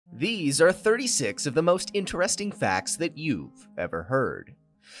These are 36 of the most interesting facts that you've ever heard.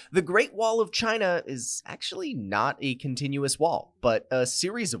 The Great Wall of China is actually not a continuous wall, but a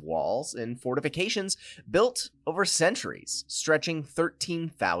series of walls and fortifications built over centuries, stretching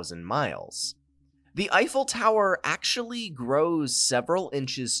 13,000 miles. The Eiffel Tower actually grows several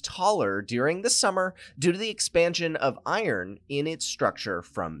inches taller during the summer due to the expansion of iron in its structure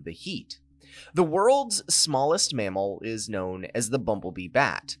from the heat. The world's smallest mammal is known as the bumblebee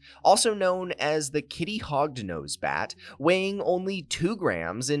bat, also known as the kitty hognose bat, weighing only 2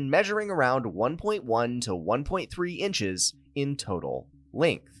 grams and measuring around 1.1 to 1.3 inches in total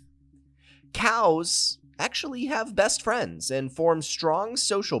length. Cows actually have best friends and form strong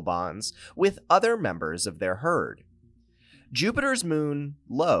social bonds with other members of their herd. Jupiter's moon,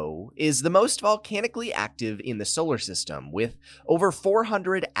 Io, is the most volcanically active in the solar system, with over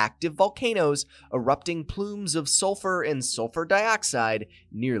 400 active volcanoes erupting plumes of sulfur and sulfur dioxide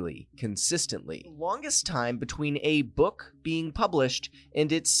nearly consistently. The longest time between a book being published and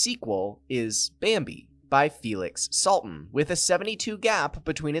its sequel is Bambi by Felix Salten, with a 72 gap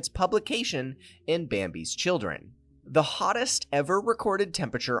between its publication and Bambi's children. The hottest ever recorded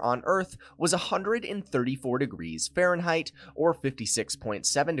temperature on Earth was 134 degrees Fahrenheit or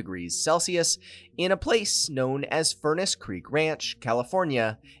 56.7 degrees Celsius in a place known as Furnace Creek Ranch,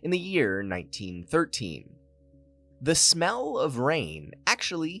 California in the year 1913. The smell of rain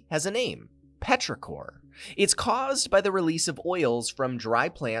actually has a name: petrichor. It's caused by the release of oils from dry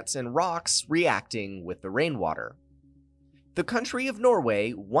plants and rocks reacting with the rainwater. The country of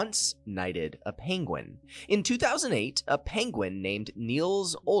Norway once knighted a penguin. In 2008, a penguin named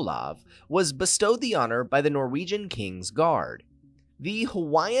Niels Olav was bestowed the honor by the Norwegian King's Guard. The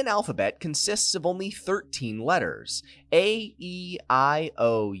Hawaiian alphabet consists of only 13 letters: A, E, I,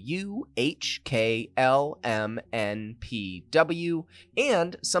 O, U, H, K, L, M, N, P, W,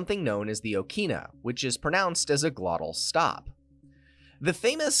 and something known as the okina, which is pronounced as a glottal stop. The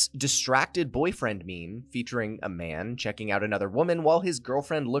famous distracted boyfriend meme, featuring a man checking out another woman while his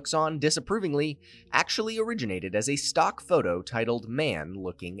girlfriend looks on disapprovingly, actually originated as a stock photo titled "Man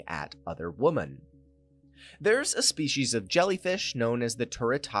Looking at Other Woman." There's a species of jellyfish known as the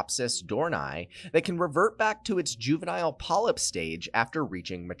Turritopsis dohrnii that can revert back to its juvenile polyp stage after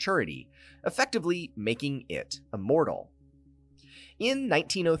reaching maturity, effectively making it immortal. In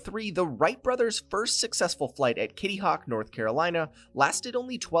 1903, the Wright brothers' first successful flight at Kitty Hawk, North Carolina, lasted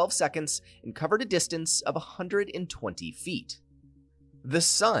only 12 seconds and covered a distance of 120 feet. The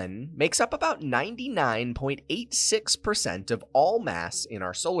Sun makes up about 99.86% of all mass in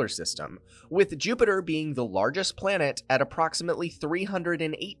our solar system, with Jupiter being the largest planet at approximately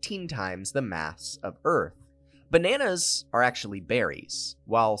 318 times the mass of Earth. Bananas are actually berries,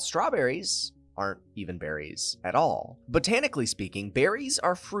 while strawberries aren't even berries at all. Botanically speaking, berries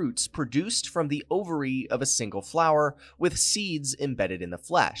are fruits produced from the ovary of a single flower with seeds embedded in the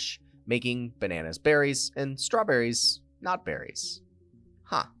flesh, making bananas berries and strawberries not berries.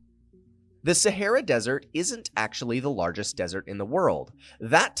 The Sahara Desert isn't actually the largest desert in the world.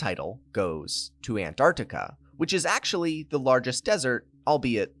 That title goes to Antarctica, which is actually the largest desert,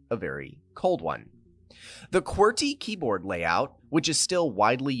 albeit a very cold one. The QWERTY keyboard layout, which is still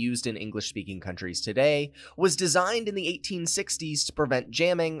widely used in English-speaking countries today, was designed in the 1860s to prevent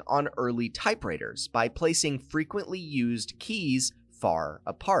jamming on early typewriters by placing frequently used keys far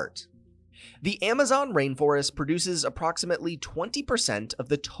apart. The Amazon rainforest produces approximately 20% of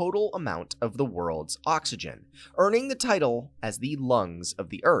the total amount of the world's oxygen, earning the title as the lungs of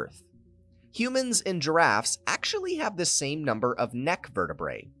the Earth. Humans and giraffes actually have the same number of neck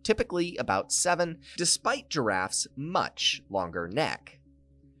vertebrae, typically about 7, despite giraffes' much longer neck.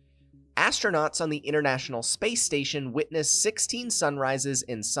 Astronauts on the International Space Station witness 16 sunrises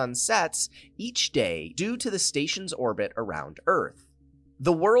and sunsets each day due to the station's orbit around Earth.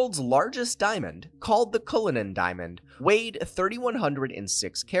 The world's largest diamond, called the Cullinan Diamond, weighed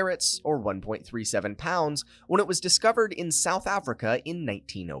 3,106 carats, or 1.37 pounds, when it was discovered in South Africa in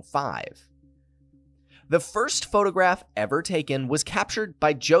 1905. The first photograph ever taken was captured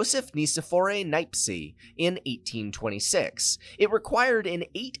by Joseph Nicefore Nipsey in 1826. It required an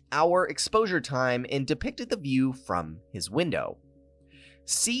 8-hour exposure time and depicted the view from his window.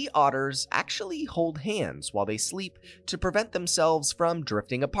 Sea otters actually hold hands while they sleep to prevent themselves from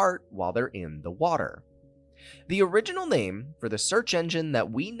drifting apart while they're in the water. The original name for the search engine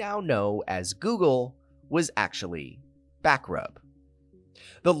that we now know as Google was actually Backrub.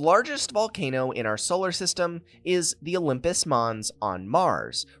 The largest volcano in our solar system is the Olympus Mons on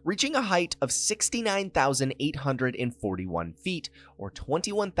Mars, reaching a height of 69,841 feet, or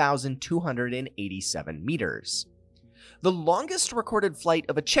 21,287 meters. The longest recorded flight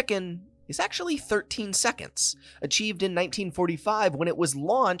of a chicken is actually 13 seconds, achieved in 1945 when it was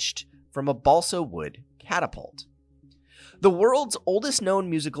launched from a balsa wood catapult. The world's oldest known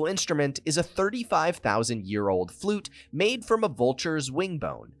musical instrument is a 35,000-year-old flute made from a vulture's wing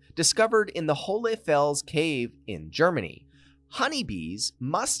bone, discovered in the Hohlefels cave in Germany. Honeybees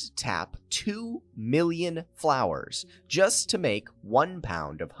must tap 2 million flowers just to make 1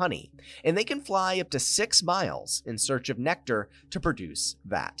 pound of honey, and they can fly up to 6 miles in search of nectar to produce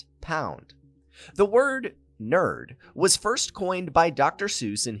that pound. The word nerd was first coined by Dr.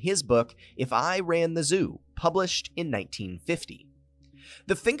 Seuss in his book If I Ran the Zoo, published in 1950.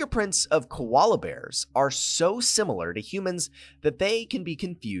 The fingerprints of koala bears are so similar to humans that they can be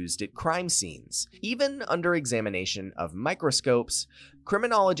confused at crime scenes. Even under examination of microscopes,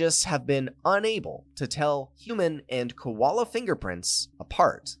 criminologists have been unable to tell human and koala fingerprints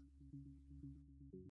apart.